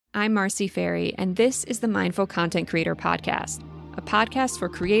I'm Marcy Ferry, and this is the Mindful Content Creator Podcast, a podcast for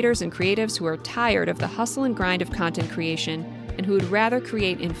creators and creatives who are tired of the hustle and grind of content creation and who would rather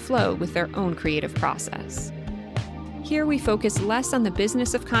create in flow with their own creative process. Here we focus less on the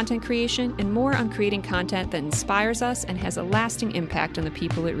business of content creation and more on creating content that inspires us and has a lasting impact on the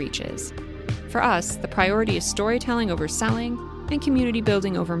people it reaches. For us, the priority is storytelling over selling and community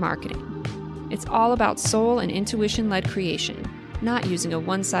building over marketing. It's all about soul and intuition-led creation, not using a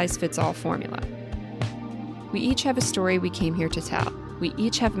one-size-fits-all formula. We each have a story we came here to tell. We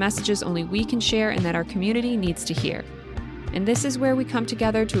each have messages only we can share and that our community needs to hear. And this is where we come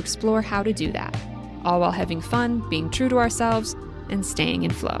together to explore how to do that, all while having fun, being true to ourselves, and staying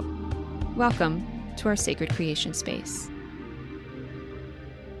in flow. Welcome to our sacred creation space.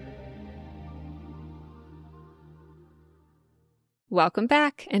 Welcome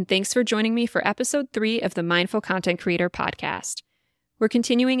back, and thanks for joining me for episode 3 of the Mindful Content Creator Podcast. We're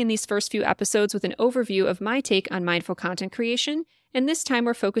continuing in these first few episodes with an overview of my take on mindful content creation, and this time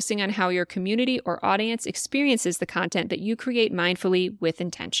we're focusing on how your community or audience experiences the content that you create mindfully with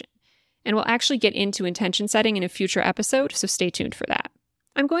intention. And we'll actually get into intention setting in a future episode, so stay tuned for that.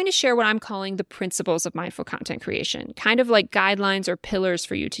 I'm going to share what I'm calling the principles of mindful content creation, kind of like guidelines or pillars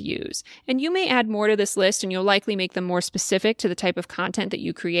for you to use. And you may add more to this list, and you'll likely make them more specific to the type of content that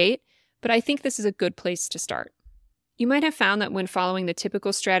you create, but I think this is a good place to start. You might have found that when following the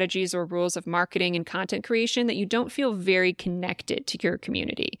typical strategies or rules of marketing and content creation that you don't feel very connected to your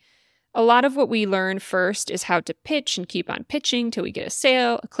community. A lot of what we learn first is how to pitch and keep on pitching till we get a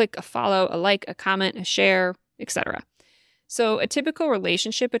sale, a click, a follow, a like, a comment, a share, etc. So a typical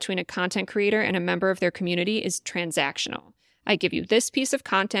relationship between a content creator and a member of their community is transactional. I give you this piece of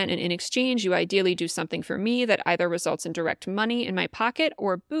content, and in exchange, you ideally do something for me that either results in direct money in my pocket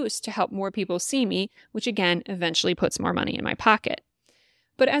or a boost to help more people see me, which again, eventually puts more money in my pocket.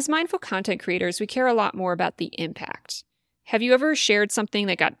 But as mindful content creators, we care a lot more about the impact. Have you ever shared something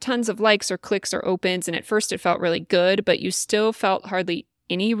that got tons of likes or clicks or opens, and at first it felt really good, but you still felt hardly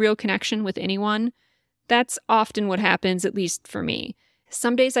any real connection with anyone? That's often what happens, at least for me.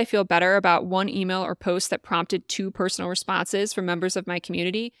 Some days I feel better about one email or post that prompted 2 personal responses from members of my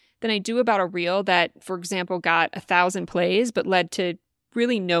community than I do about a reel that, for example, got 1,000 plays but led to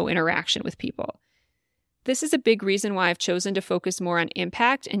really no interaction with people. This is a big reason why I've chosen to focus more on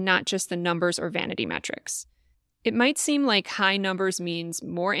impact and not just the numbers or vanity metrics. It might seem like high numbers means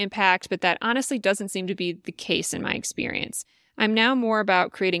more impact, but that honestly doesn't seem to be the case in my experience. I'm now more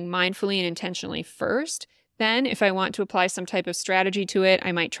about creating mindfully and intentionally first. Then, if I want to apply some type of strategy to it,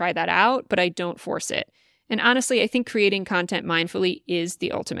 I might try that out, but I don't force it. And honestly, I think creating content mindfully is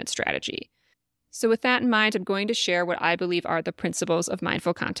the ultimate strategy. So with that in mind, I'm going to share what I believe are the principles of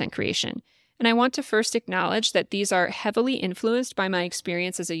mindful content creation. And I want to first acknowledge that these are heavily influenced by my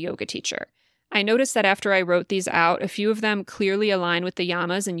experience as a yoga teacher. I noticed that after I wrote these out, a few of them clearly align with the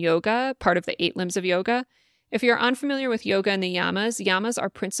yamas in yoga, part of the 8 limbs of yoga. If you're unfamiliar with yoga and the yamas are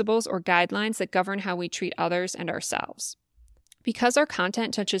principles or guidelines that govern how we treat others and ourselves. Because our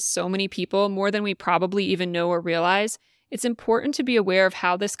content touches so many people, more than we probably even know or realize, it's important to be aware of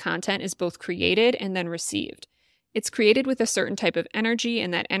how this content is both created and then received. It's created with a certain type of energy,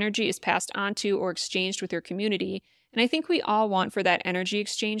 and that energy is passed on to or exchanged with your community. And I think we all want for that energy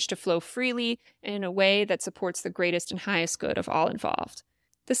exchange to flow freely and in a way that supports the greatest and highest good of all involved.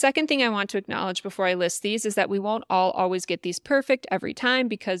 The second thing I want to acknowledge before I list these is that we won't all always get these perfect every time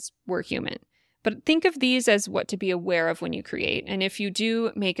because we're human. But think of these as what to be aware of when you create. And if you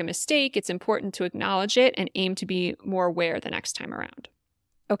do make a mistake, it's important to acknowledge it and aim to be more aware the next time around.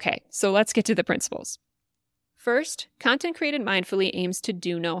 Okay, so let's get to the principles. First, content created mindfully aims to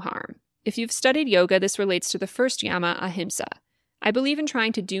do no harm. If you've studied yoga, this relates to the first yama, ahimsa. I believe in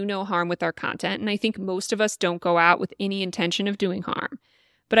trying to do no harm with our content, and I think most of us don't go out with any intention of doing harm.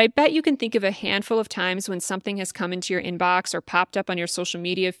 But I bet you can think of a handful of times when something has come into your inbox or popped up on your social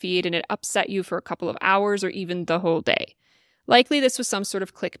media feed and it upset you for a couple of hours or even the whole day. Likely this was some sort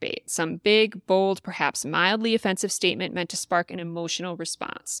of clickbait, some big, bold, perhaps mildly offensive statement meant to spark an emotional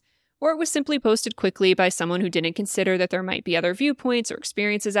response. Or it was simply posted quickly by someone who didn't consider that there might be other viewpoints or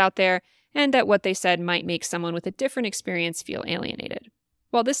experiences out there, and that what they said might make someone with a different experience feel alienated.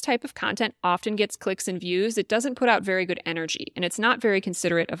 While this type of content often gets clicks and views, it doesn't put out very good energy, and it's not very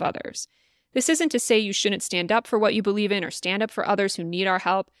considerate of others. This isn't to say you shouldn't stand up for what you believe in or stand up for others who need our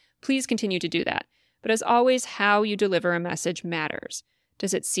help. Please continue to do that. But as always, how you deliver a message matters.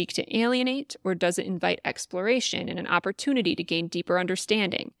 Does it seek to alienate, or does it invite exploration and an opportunity to gain deeper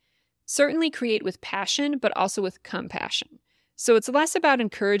understanding? Certainly create with passion, but also with compassion. So it's less about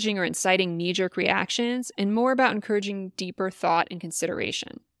encouraging or inciting knee-jerk reactions and more about encouraging deeper thought and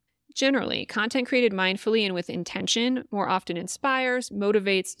consideration. Generally, content created mindfully and with intention more often inspires,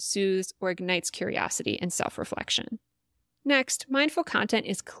 motivates, soothes, or ignites curiosity and self-reflection. Next, mindful content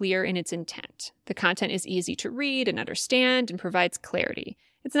is clear in its intent. The content is easy to read and understand and provides clarity.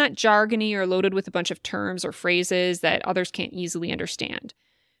 It's not jargony or loaded with a bunch of terms or phrases that others can't easily understand.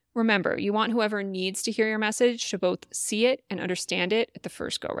 Remember, you want whoever needs to hear your message to both see it and understand it at the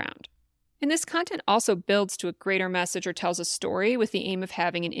first go-round. And this content also builds to a greater message or tells a story with the aim of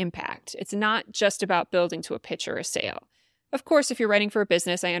having an impact. It's not just about building to a pitch or a sale. Of course, if you're writing for a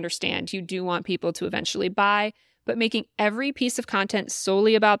business, I understand you do want people to eventually buy, but making every piece of content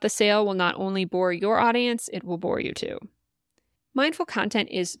solely about the sale will not only bore your audience, it will bore you too. Mindful content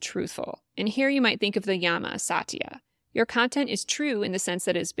is truthful, and here you might think of the Yama Satya. Your content is true in the sense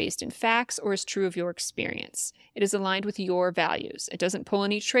that it is based in facts or is true of your experience. It is aligned with your values. It doesn't pull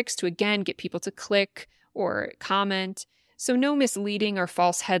any tricks to, again, get people to click or comment. So no misleading or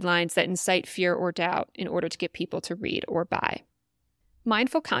false headlines that incite fear or doubt in order to get people to read or buy.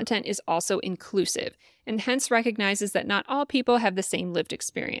 Mindful content is also inclusive and hence recognizes that not all people have the same lived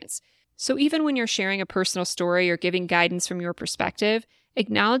experience. So even when you're sharing a personal story or giving guidance from your perspective,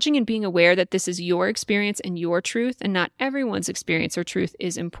 acknowledging and being aware that this is your experience and your truth and not everyone's experience or truth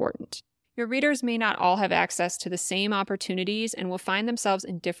is important. Your readers may not all have access to the same opportunities and will find themselves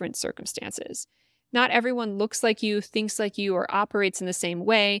in different circumstances. Not everyone looks like you, thinks like you, or operates in the same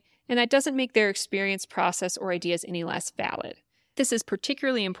way, and that doesn't make their experience, process, or ideas any less valid. This is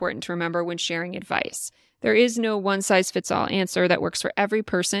particularly important to remember when sharing advice. There is no one-size-fits-all answer that works for every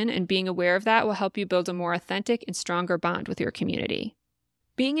person, and being aware of that will help you build a more authentic and stronger bond with your community.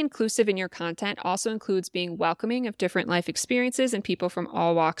 Being inclusive in your content also includes being welcoming of different life experiences and people from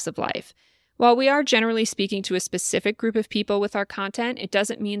all walks of life. While we are generally speaking to a specific group of people with our content, it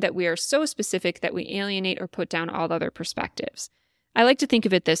doesn't mean that we are so specific that we alienate or put down all other perspectives. I like to think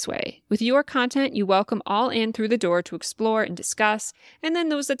of it this way. With your content, you welcome all in through the door to explore and discuss, and then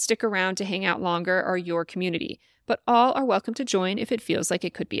those that stick around to hang out longer are your community, but all are welcome to join if it feels like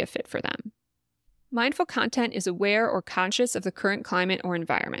it could be a fit for them. Mindful content is aware or conscious of the current climate or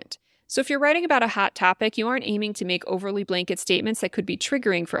environment. So if you're writing about a hot topic, you aren't aiming to make overly blanket statements that could be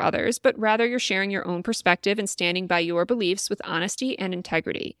triggering for others, but rather you're sharing your own perspective and standing by your beliefs with honesty and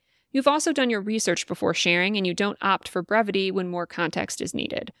integrity. You've also done your research before sharing, and you don't opt for brevity when more context is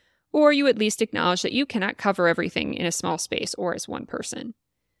needed. Or you at least acknowledge that you cannot cover everything in a small space or as one person.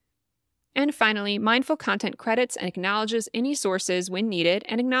 And finally, mindful content credits and acknowledges any sources when needed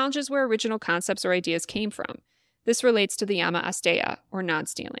and acknowledges where original concepts or ideas came from. This relates to the Yama Asteya, or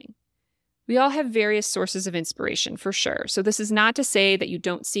non-stealing. We all have various sources of inspiration, for sure, so this is not to say that you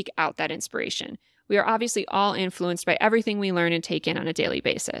don't seek out that inspiration. We are obviously all influenced by everything we learn and take in on a daily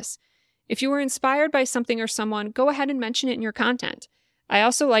basis. If you were inspired by something or someone, go ahead and mention it in your content. I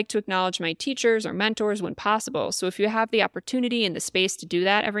also like to acknowledge my teachers or mentors when possible, so if you have the opportunity and the space to do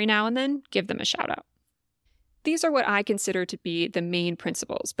that every now and then, give them a shout out. These are what I consider to be the main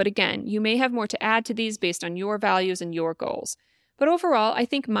principles, but again, you may have more to add to these based on your values and your goals. But overall, I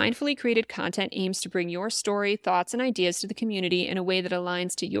think mindfully created content aims to bring your story, thoughts, and ideas to the community in a way that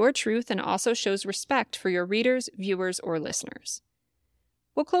aligns to your truth and also shows respect for your readers, viewers, or listeners.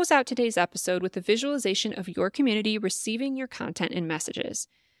 We'll close out today's episode with a visualization of your community receiving your content and messages.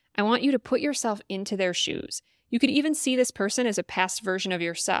 I want you to put yourself into their shoes. You could even see this person as a past version of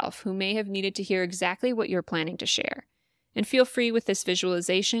yourself who may have needed to hear exactly what you're planning to share. And feel free with this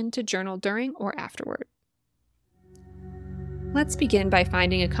visualization to journal during or afterward. Let's begin by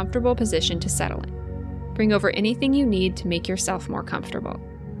finding a comfortable position to settle in. Bring over anything you need to make yourself more comfortable.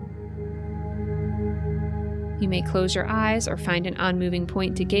 You may close your eyes or find an unmoving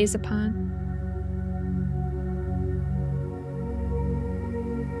point to gaze upon.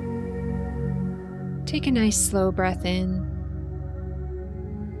 Take a nice slow breath in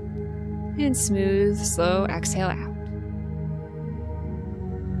and smooth, slow exhale out.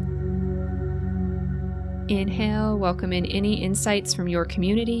 Inhale, welcome in any insights from your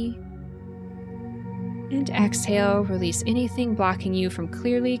community. And exhale, release anything blocking you from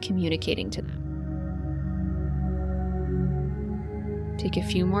clearly communicating to them. Take a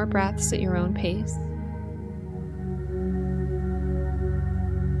few more breaths at your own pace.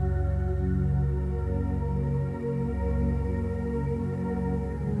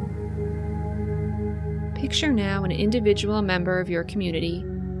 Picture now an individual member of your community,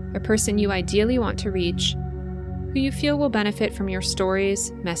 a person you ideally want to reach, who you feel will benefit from your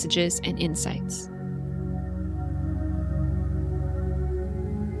stories, messages, and insights.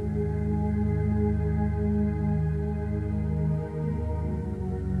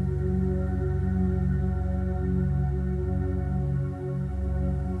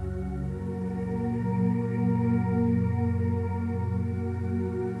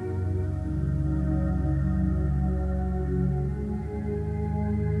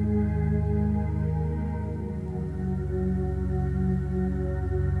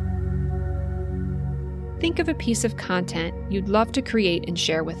 Think of a piece of content you'd love to create and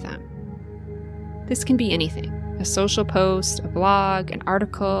share with them. This can be anything: a social post, a blog, an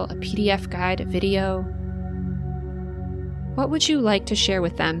article, a PDF guide, a video. What would you like to share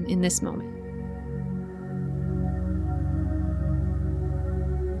with them in this moment?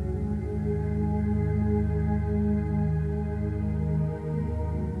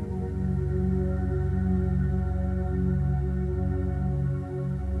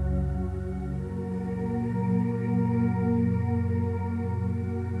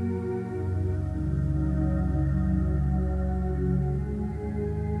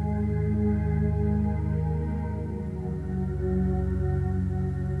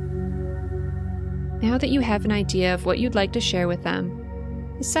 Now that you have an idea of what you'd like to share with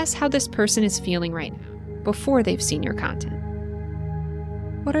them, assess how this person is feeling right now, before they've seen your content.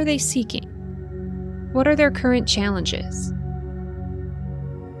 What are they seeking? What are their current challenges?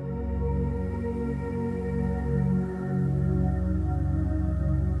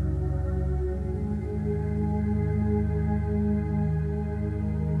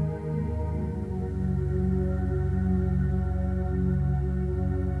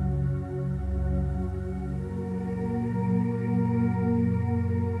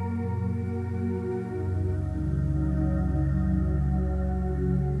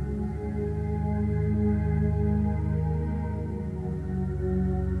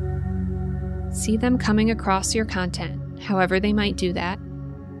 See them coming across your content, however they might do that.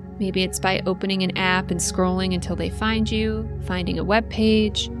 Maybe it's by opening an app and scrolling until they find you, finding a web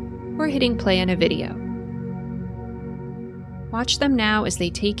page, or hitting play on a video. Watch them now as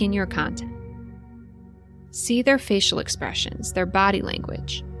they take in your content. See their facial expressions, their body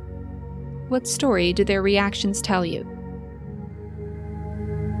language. What story do their reactions tell you?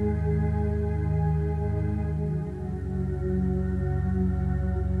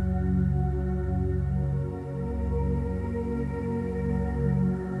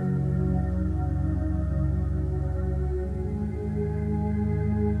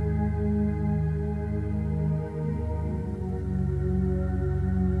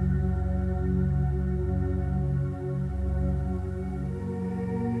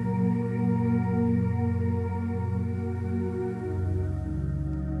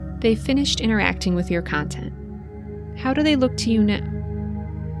 They've finished interacting with your content. How do they look to you now?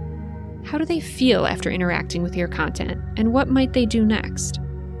 How do they feel after interacting with your content, and what might they do next?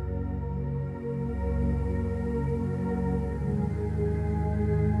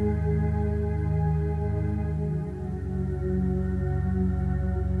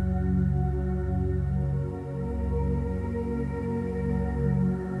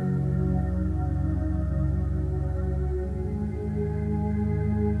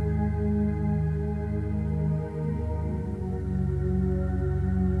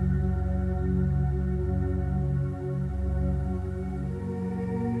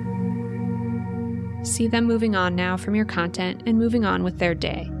 See them moving on now from your content and moving on with their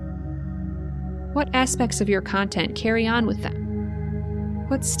day. What aspects of your content carry on with them?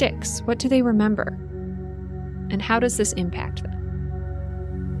 What sticks? What do they remember? And how does this impact them?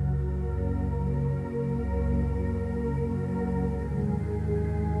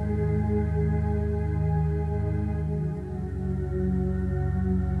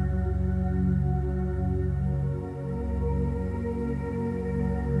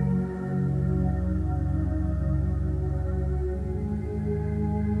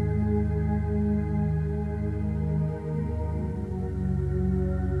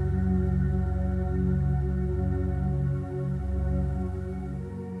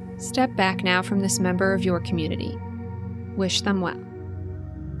 Step back now from this member of your community. Wish them well.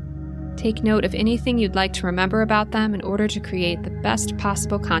 Take note of anything you'd like to remember about them in order to create the best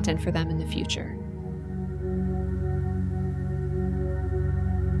possible content for them in the future.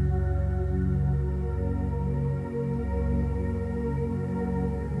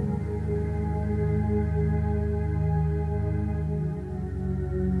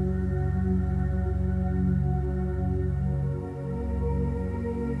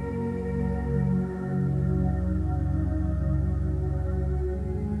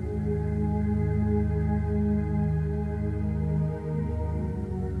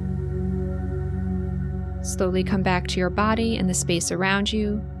 Slowly come back to your body and the space around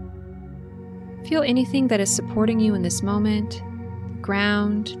you. Feel anything that is supporting you in this moment: the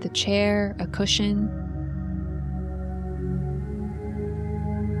ground, the chair, a cushion.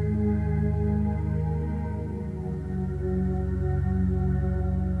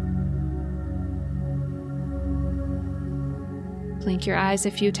 Blink your eyes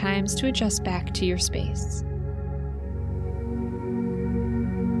a few times to adjust back to your space.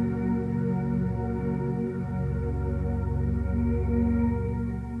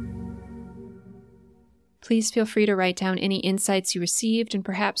 Please feel free to write down any insights you received and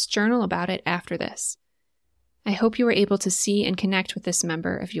perhaps journal about it after this. I hope you were able to see and connect with this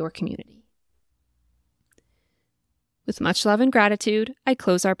member of your community. With much love and gratitude, I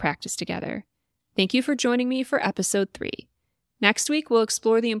close our practice together. Thank you for joining me for episode 3. Next week, we'll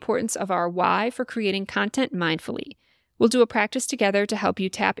explore the importance of our why for creating content mindfully. We'll do a practice together to help you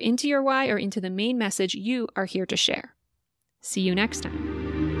tap into your why or into the main message you are here to share. See you next time.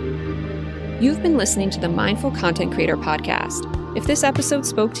 You've been listening to the Mindful Content Creator Podcast. If this episode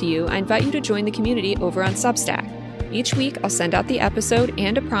spoke to you, I invite you to join the community over on Substack. Each week, I'll send out the episode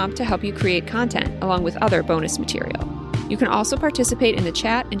and a prompt to help you create content, along with other bonus material. You can also participate in the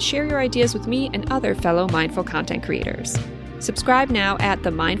chat and share your ideas with me and other fellow mindful content creators. Subscribe now at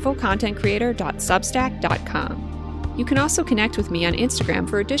themindfulcontentcreator.substack.com. You can also connect with me on Instagram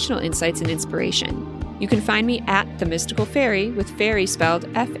for additional insights and inspiration. You can find me at The Mystical Fairy, with fairy spelled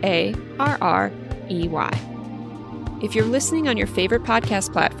Farrey. If you're listening on your favorite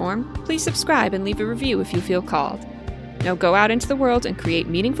podcast platform, please subscribe and leave a review if you feel called. Now go out into the world and create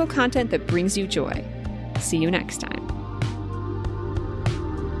meaningful content that brings you joy. See you next time.